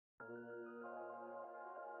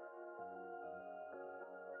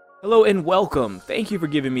Hello and welcome. Thank you for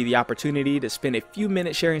giving me the opportunity to spend a few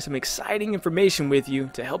minutes sharing some exciting information with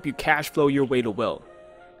you to help you cash flow your way to wealth.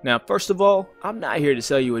 Now, first of all, I'm not here to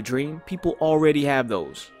sell you a dream. People already have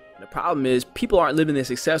those. The problem is people aren't living the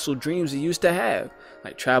successful dreams they used to have,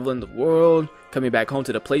 like traveling the world, coming back home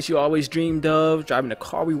to the place you always dreamed of, driving the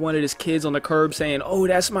car we wanted as kids on the curb saying, "Oh,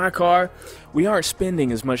 that's my car." We aren't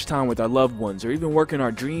spending as much time with our loved ones or even working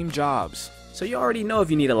our dream jobs. So you already know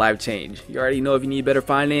if you need a life change. You already know if you need better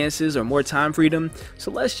finances or more time freedom.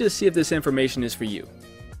 So let's just see if this information is for you.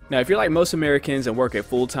 Now, if you're like most Americans and work a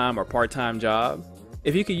full-time or part-time job,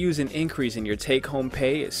 if you could use an increase in your take-home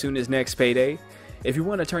pay as soon as next payday, if you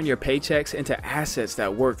want to turn your paychecks into assets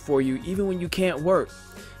that work for you even when you can't work,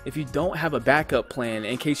 if you don't have a backup plan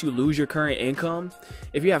in case you lose your current income,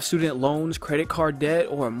 if you have student loans, credit card debt,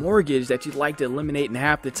 or a mortgage that you'd like to eliminate in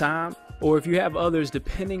half the time, or if you have others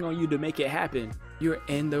depending on you to make it happen, you're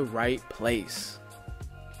in the right place.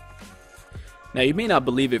 Now, you may not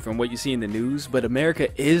believe it from what you see in the news, but America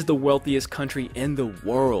is the wealthiest country in the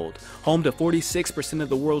world, home to 46% of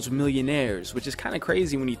the world's millionaires, which is kind of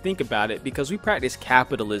crazy when you think about it because we practice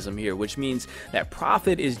capitalism here, which means that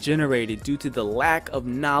profit is generated due to the lack of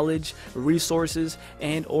knowledge, resources,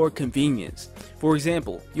 and or convenience. For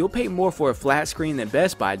example, you'll pay more for a flat screen than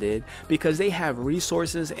Best Buy did because they have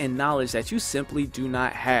resources and knowledge that you simply do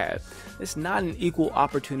not have. It's not an equal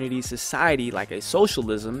opportunity society like a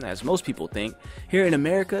socialism, as most people think. Here in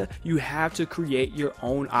America, you have to create your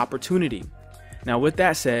own opportunity. Now, with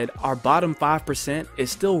that said, our bottom 5%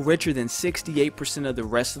 is still richer than 68% of the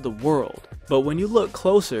rest of the world. But when you look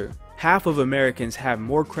closer, half of Americans have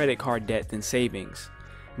more credit card debt than savings.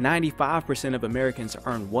 95% of Americans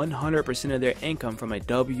earn 100% of their income from a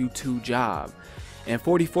W-2 job. And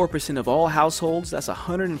 44% of all households, that's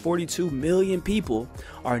 142 million people,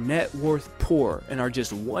 are net worth poor and are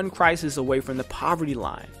just one crisis away from the poverty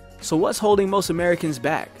line. So what's holding most Americans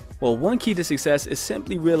back? Well, one key to success is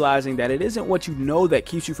simply realizing that it isn't what you know that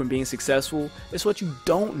keeps you from being successful, it's what you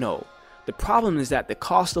don't know. The problem is that the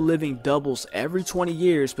cost of living doubles every 20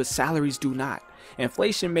 years, but salaries do not.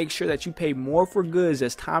 Inflation makes sure that you pay more for goods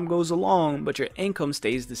as time goes along, but your income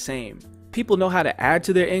stays the same. People know how to add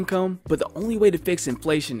to their income, but the only way to fix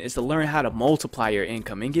inflation is to learn how to multiply your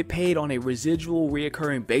income and get paid on a residual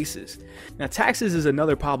reoccurring basis. Now, taxes is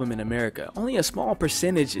another problem in America. Only a small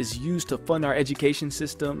percentage is used to fund our education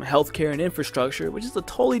system, healthcare, and infrastructure, which is a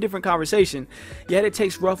totally different conversation, yet it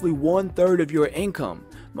takes roughly 1/3 of your income.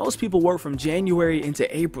 Most people work from January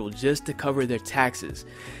into April just to cover their taxes.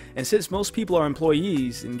 And since most people are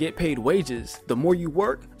employees and get paid wages, the more you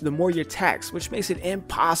work, the more you're taxed, which makes it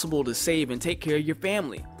impossible to save and take care of your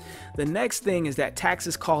family. The next thing is that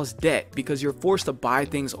taxes cause debt because you're forced to buy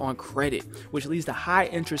things on credit, which leads to high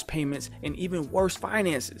interest payments and even worse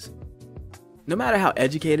finances. No matter how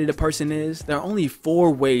educated a person is, there are only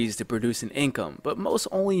 4 ways to produce an income, but most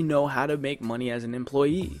only know how to make money as an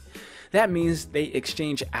employee. That means they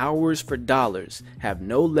exchange hours for dollars, have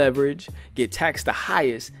no leverage, get taxed the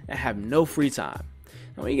highest, and have no free time.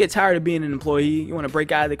 Now, when you get tired of being an employee, you want to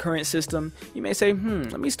break out of the current system, you may say,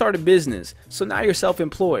 let me start a business. So now you're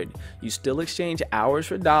self-employed. You still exchange hours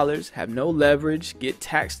for dollars, have no leverage, get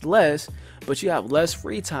taxed less, but you have less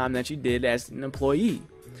free time than you did as an employee.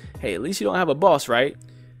 Hey, at least you don't have a boss, right?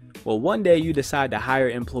 Well, one day you decide to hire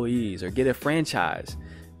employees or get a franchise.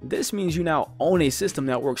 This means you now own a system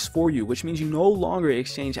that works for you, which means you no longer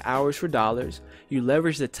exchange hours for dollars, you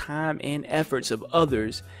leverage the time and efforts of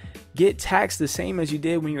others, get taxed the same as you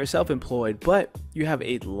did when you were self-employed, but you have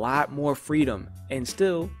a lot more freedom and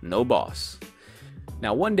still no boss.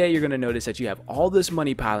 Now, one day you're going to notice that you have all this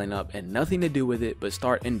money piling up and nothing to do with it but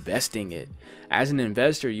start investing it. As an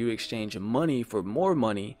investor, you exchange money for more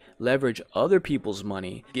money, leverage other people's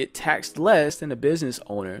money, get taxed less than a business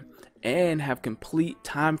owner, and have complete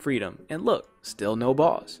time freedom. And look, still no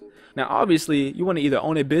boss. Now, obviously, you want to either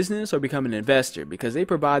own a business or become an investor because they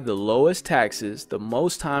provide the lowest taxes, the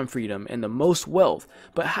most time freedom, and the most wealth.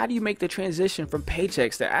 But how do you make the transition from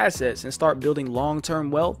paychecks to assets and start building long-term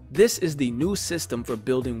wealth? This is the new system for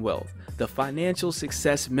building wealth, the Financial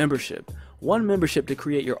Success Membership. One membership to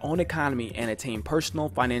create your own economy and attain personal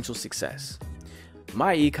financial success.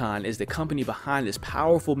 MyEcon is the company behind this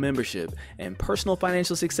powerful membership, and personal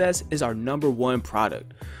financial success is our #1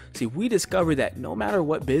 product. See, we discovered that no matter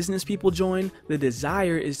what business people join, the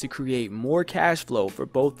desire is to create more cash flow for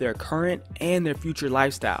both their current and their future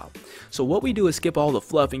lifestyle. So what we do is skip all the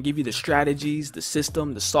fluff and give you the strategies, the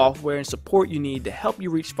system, the software, and support you need to help you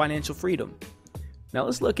reach financial freedom. Now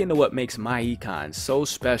let's look into what makes MyEcon so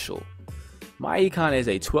special. MyEcon is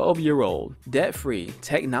a 12-year-old, debt-free,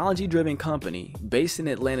 technology-driven company based in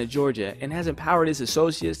Atlanta, Georgia, and has empowered its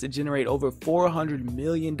associates to generate over $400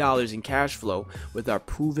 million in cash flow with our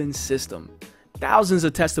proven system. Thousands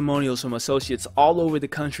of testimonials from associates all over the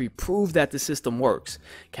country prove that the system works.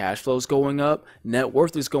 Cash flow is going up, net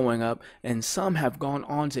worth is going up, and some have gone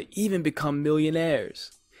on to even become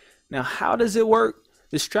millionaires. Now, how does it work?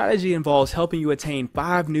 The strategy involves helping you attain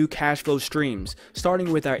 5 new cash flow streams,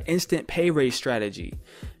 starting with our instant pay raise strategy.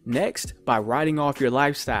 Next, by writing off your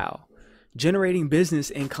lifestyle. Generating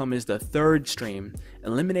business income is the 3rd stream,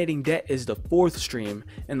 eliminating debt is the 4th stream,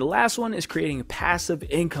 and the last one is creating passive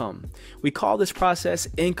income. We call this process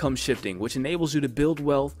income shifting, which enables you to build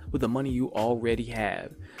wealth with the money you already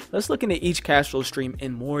have. Let's look into each cash flow stream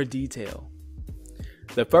in more detail.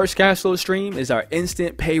 The first cash flow stream is our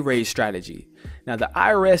instant pay raise strategy. Now, the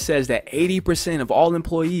IRS says that 80% of all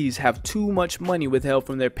employees have too much money withheld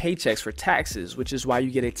from their paychecks for taxes, which is why you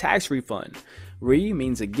get a tax refund. Re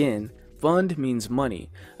means again, fund means money.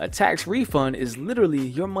 A tax refund is literally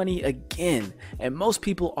your money again, and most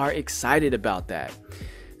people are excited about that.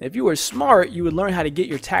 If you were smart, you would learn how to get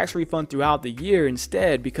your tax refund throughout the year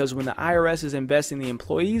instead, because when the IRS is investing the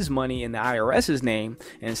employee's money in the IRS's name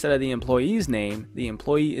instead of the employee's name, the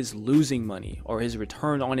employee is losing money or his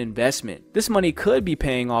return on investment. This money could be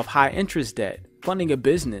paying off high interest debt, funding a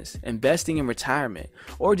business, investing in retirement,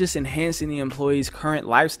 or just enhancing the employee's current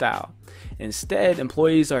lifestyle. Instead,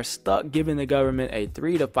 employees are stuck giving the government a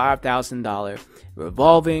 $3,000 to $5,000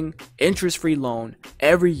 revolving interest-free loan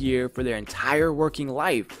every year for their entire working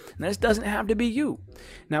life. And this doesn't have to be you.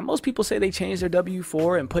 Now, most people say they change their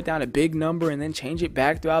W-4 and put down a big number and then change it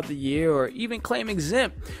back throughout the year, or even claim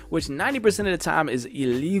exempt, which 90% of the time is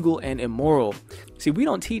illegal and immoral. See, we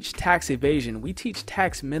don't teach tax evasion, we teach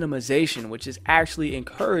tax minimization, which is actually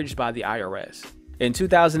encouraged by the IRS. In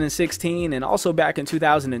 2016 and also back in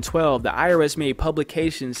 2012, the IRS made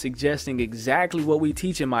publications suggesting exactly what we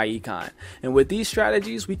teach in MyEcon. And with these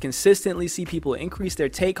strategies, we consistently see people increase their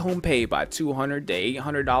take-home pay by $200 to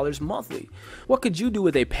 $800 monthly. What could you do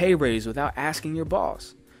with a pay raise without asking your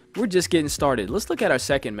boss? We're just getting started. Let's look at our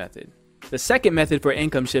second method. The second method for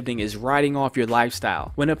income shifting is writing off your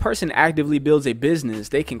lifestyle. When a person actively builds a business,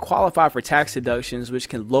 they can qualify for tax deductions, which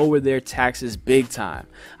can lower their taxes big time.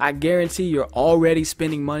 I guarantee you're already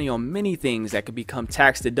spending money on many things that could become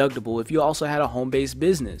tax deductible if you also had a home-based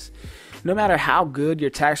business. No matter how good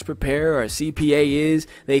your tax preparer or CPA is,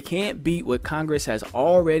 they can't beat what Congress has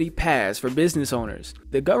already passed for business owners.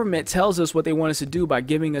 The government tells us what they want us to do by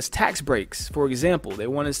giving us tax breaks. For example, they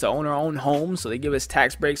want us to own our own home, so they give us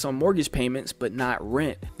tax breaks on mortgage payments, but not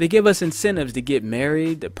rent. They give us incentives to get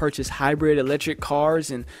married, to purchase hybrid electric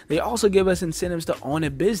cars, and they also give us incentives to own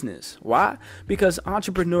a business. Why? Because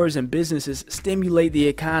entrepreneurs and businesses stimulate the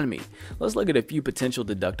economy. Let's look at a few potential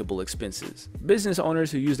deductible expenses. Business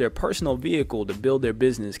owners who use their personal vehicle to build their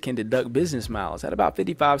business can deduct business miles at about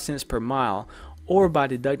 55 cents per mile, or by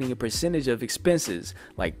deducting a percentage of expenses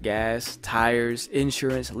like gas, tires,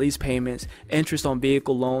 insurance, lease payments, interest on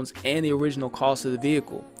vehicle loans, and the original cost of the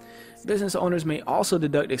vehicle. Business owners may also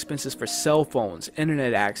deduct expenses for cell phones,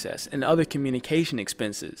 internet access, and other communication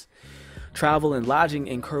expenses. Travel and lodging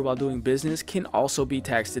incurred while doing business can also be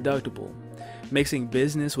tax deductible. Mixing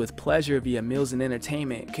business with pleasure via meals and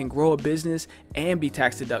entertainment can grow a business and be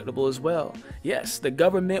tax deductible as well. Yes, the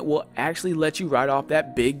government will actually let you write off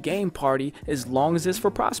that big game party as long as it's for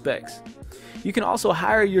prospects. You can also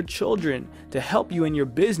hire your children to help you in your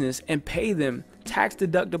business and pay them tax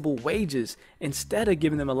deductible wages instead of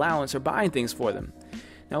giving them allowance or buying things for them.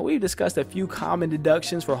 Now, we've discussed a few common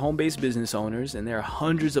deductions for home-based business owners, and there are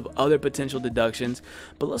hundreds of other potential deductions,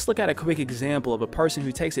 but let's look at a quick example of a person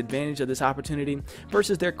who takes advantage of this opportunity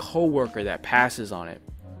versus their coworker that passes on it.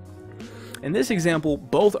 In this example,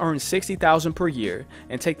 both earn $60,000 per year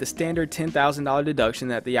and take the standard $10,000 deduction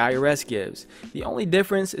that the IRS gives. The only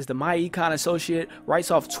difference is the MyEcon associate writes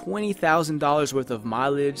off $20,000 worth of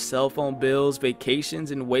mileage, cell phone bills, vacations,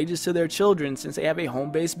 and wages to their children since they have a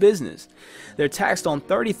home-based business. They're taxed on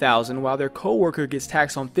 $30,000 while their coworker gets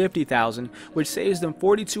taxed on $50,000, which saves them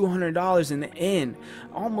 $4,200 in the end,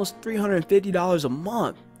 almost $350 a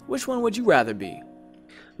month. Which one would you rather be?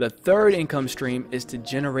 The third income stream is to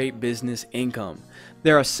generate business income.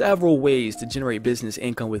 There are several ways to generate business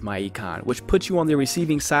income with MyEcon, which puts you on the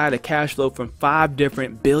receiving side of cash flow from 5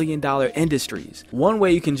 different billion-dollar industries. One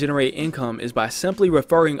way you can generate income is by simply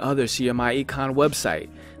referring others to your MyEcon website.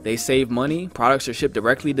 They save money, products are shipped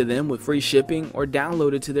directly to them with free shipping or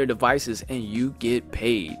downloaded to their devices, and you get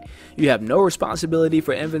paid. You have no responsibility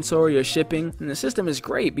for inventory or shipping, and the system is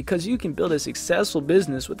great because you can build a successful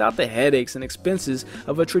business without the headaches and expenses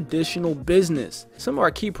of a traditional business. Some of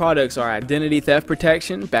our key products are identity theft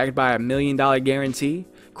protection, backed by a $1 million guarantee,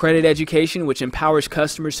 credit education, which empowers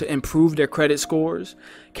customers to improve their credit scores,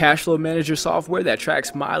 cash flow manager software that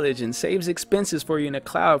tracks mileage and saves expenses for you in the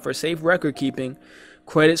cloud for safe record keeping,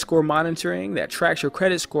 credit score monitoring that tracks your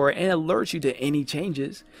credit score and alerts you to any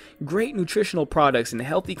changes, great nutritional products and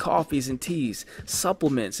healthy coffees and teas,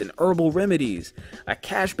 supplements and herbal remedies, a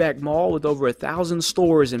cashback mall with over 1,000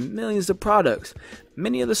 stores and millions of products.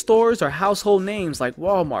 Many of the stores are household names like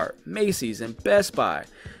Walmart, Macy's, and Best Buy,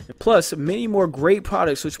 plus many more great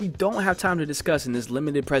products which we don't have time to discuss in this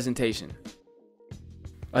limited presentation.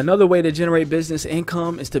 Another way to generate business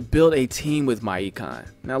income is to build a team with MyEcon.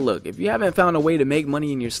 Now look, if you haven't found a way to make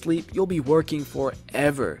money in your sleep, you'll be working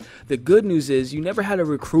forever. The good news is you never had to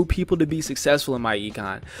recruit people to be successful in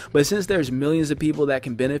MyEcon, but since there's millions of people that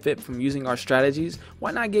can benefit from using our strategies,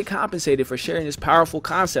 why not get compensated for sharing this powerful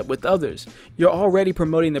concept with others? You're already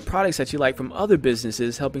promoting the products that you like from other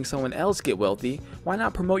businesses, helping someone else get wealthy. Why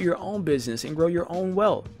not promote your own business and grow your own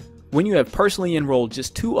wealth? When you have personally enrolled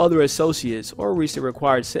just 2 other associates or reach the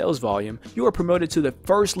required sales volume, you are promoted to the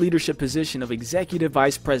first leadership position of Executive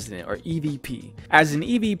Vice President or EVP. As an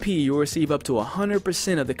EVP, you will receive up to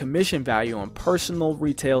 100% of the commission value on personal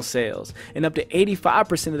retail sales and up to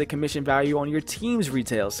 85% of the commission value on your team's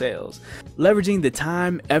retail sales. Leveraging the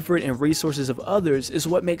time, effort, and resources of others is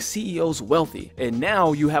what makes CEOs wealthy. And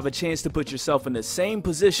now you have a chance to put yourself in the same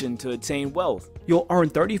position to attain wealth. You'll earn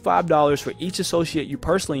 $35 for each associate you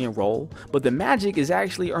personally enroll, but the magic is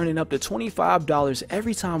actually earning up to $25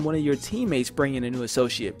 every time one of your teammates bring in a new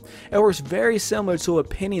associate. It works very similar to a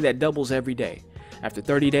penny that doubles every day. After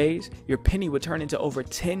 30 days, your penny would turn into over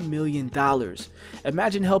 $10 million.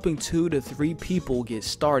 Imagine helping 2 to 3 people get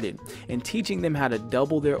started and teaching them how to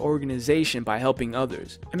double their organization by helping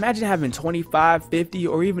others. Imagine having 25, 50,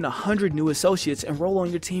 or even 100 new associates enroll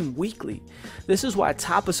on your team weekly. This is why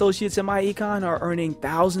top associates in MyEcon are earning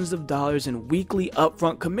thousands of dollars in weekly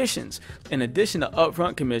upfront commissions. In addition to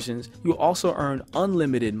upfront commissions, you also earn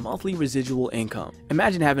unlimited monthly residual income.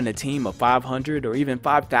 Imagine having a team of 500 or even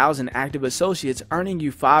 5,000 active associates earning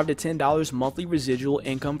you $5 to $10 monthly residual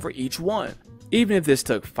income for each one. Even if this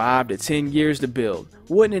took 5 to 10 years to build,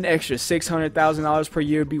 wouldn't an extra $600,000 per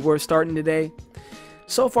year be worth starting today?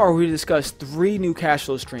 So far, we discussed 3 new cash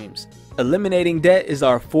flow streams. Eliminating debt is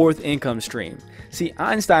our 4th income stream. See,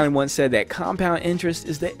 Einstein once said that compound interest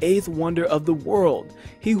is the 8th wonder of the world.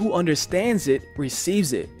 He who understands it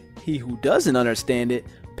receives it. He who doesn't understand it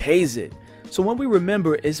pays it. So when we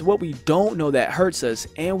remember it's what we don't know that hurts us,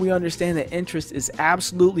 and we understand that interest is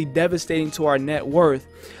absolutely devastating to our net worth,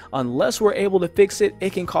 unless we're able to fix it,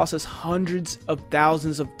 it can cost us hundreds of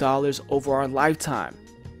thousands of dollars over our lifetime.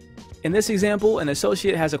 In this example, an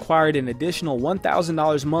associate has acquired an additional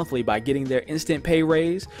 $1,000 monthly by getting their instant pay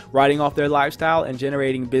raise, writing off their lifestyle, and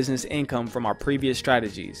generating business income from our previous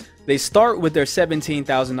strategies. They start with their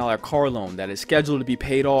 $17,000 car loan that is scheduled to be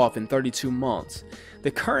paid off in 32 months. The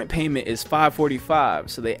current payment is $545,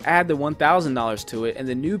 so they add the $1,000 to it, and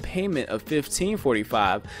the new payment of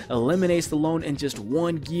 $1,545 eliminates the loan in just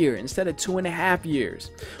 1 year instead of 2.5 years.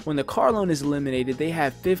 When the car loan is eliminated, they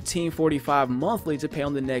have $1,545 monthly to pay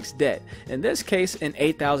on the next debt. In this case, an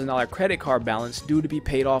 $8,000 credit card balance due to be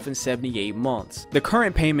paid off in 78 months. The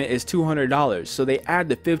current payment is $200, so they add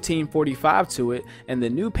the $1,545 to it, and the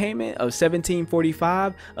new payment of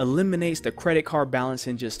 $1,745 eliminates the credit card balance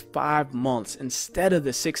in just 5 months instead of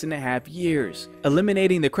the 6.5 years.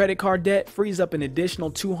 Eliminating the credit card debt frees up an additional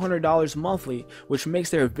 $200 monthly, which makes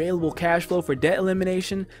their available cash flow for debt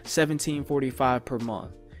elimination $1,745 per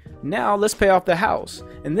month. Now let's pay off the house.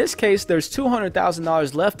 In this case, there's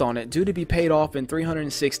 $200,000 left on it due to be paid off in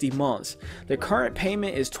 360 months. The current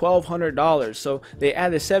payment is $1,200, so they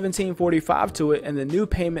add the $1,745 to it, and the new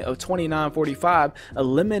payment of $2,945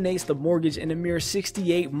 eliminates the mortgage in a mere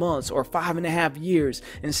 68 months or 5.5 years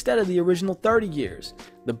instead of the original 30 years.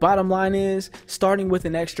 The bottom line is, starting with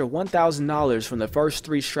an extra $1,000 from the first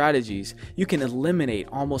 3 strategies, you can eliminate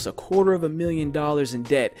almost $250,000 in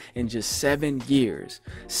debt in just 7 years,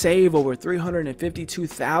 save over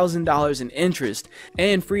 $352,000 in interest,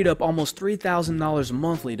 and freed up almost $3,000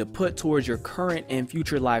 monthly to put towards your current and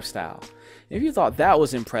future lifestyle. If you thought that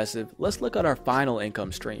was impressive, let's look at our final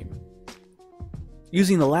income stream.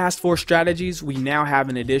 Using the last 4 strategies, we now have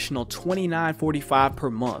an additional $29.45 per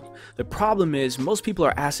month. The problem is most people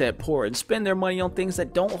are asset poor and spend their money on things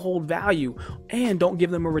that don't hold value and don't give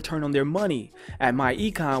them a return on their money. At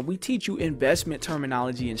MyEcon, we teach you investment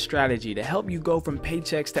terminology and strategy to help you go from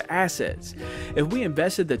paychecks to assets. If we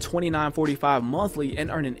invested the $29.45 monthly and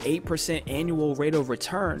earn an 8% annual rate of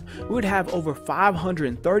return, we would have over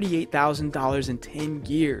 $538,000 in 10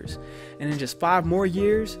 years. And in just 5 more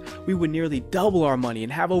years, we would nearly double our money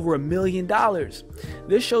and have over $1 million.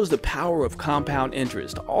 This shows the power of compound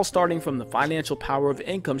interest, all starting from the financial power of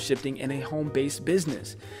income shifting in a home-based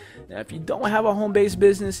business. Now, if you don't have a home-based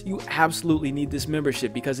business, you absolutely need this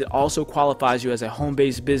membership because it also qualifies you as a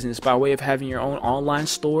home-based business by way of having your own online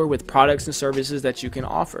store with products and services that you can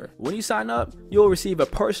offer. When you sign up, you'll receive a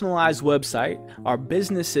personalized website, our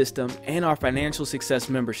business system, and our financial success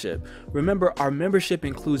membership. Remember, our membership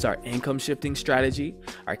includes our income shifting strategy,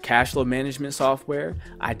 our cash flow management software,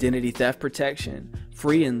 identity theft protection,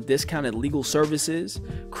 free and discounted legal services,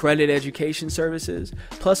 credit education services,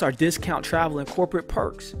 plus our discount travel and corporate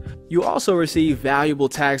perks. You also receive valuable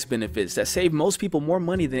tax benefits that save most people more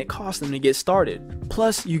money than it costs them to get started.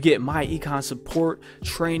 Plus, you get MyEcon support,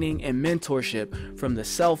 training, and mentorship from the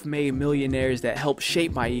self-made millionaires that help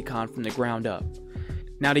shape MyEcon from the ground up.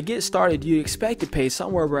 Now, to get started, you expect to pay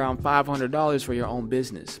somewhere around $500 for your own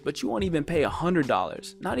business, but you won't even pay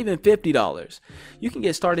 $100, not even $50. You can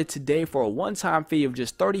get started today for a one-time fee of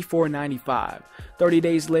just $34.95. 30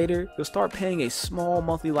 days later, you'll start paying a small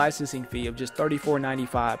monthly licensing fee of just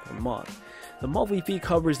 $34.95 per month. The monthly fee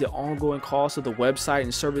covers the ongoing cost of the website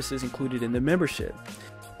and services included in the membership.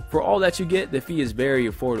 For all that you get, the fee is very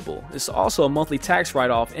affordable. It's also a monthly tax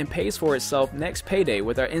write-off and pays for itself next payday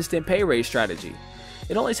with our instant pay raise strategy.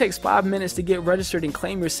 It only takes 5 minutes to get registered and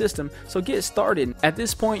claim your system, so get started. At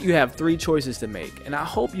this point, you have 3 choices to make, and I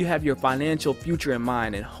hope you have your financial future in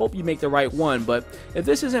mind and hope you make the right one, but if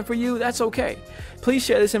this isn't for you, that's okay. Please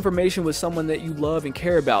share this information with someone that you love and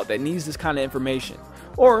care about that needs this kind of information.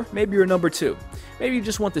 Or maybe you're number 2. Maybe you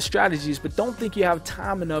just want the strategies but don't think you have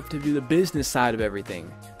time enough to do the business side of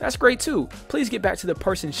everything. That's great too. Please get back to the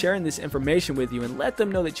person sharing this information with you and let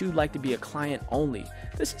them know that you'd like to be a client only.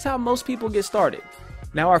 This is how most people get started.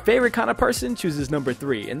 Now, our favorite kind of person chooses number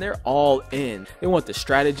 3, and they're all in. They want the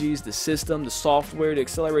strategies, the system, the software to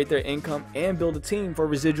accelerate their income and build a team for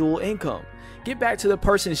residual income. Get back to the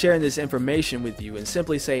person sharing this information with you and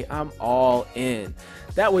simply say, I'm all in.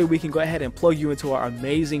 That way we can go ahead and plug you into our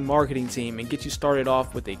amazing marketing team and get you started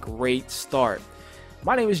off with a great start.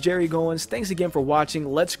 My name is Jerry Goins. Thanks again for watching.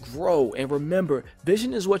 Let's grow. And remember,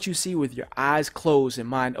 vision is what you see with your eyes closed and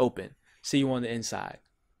mind open. See you on the inside.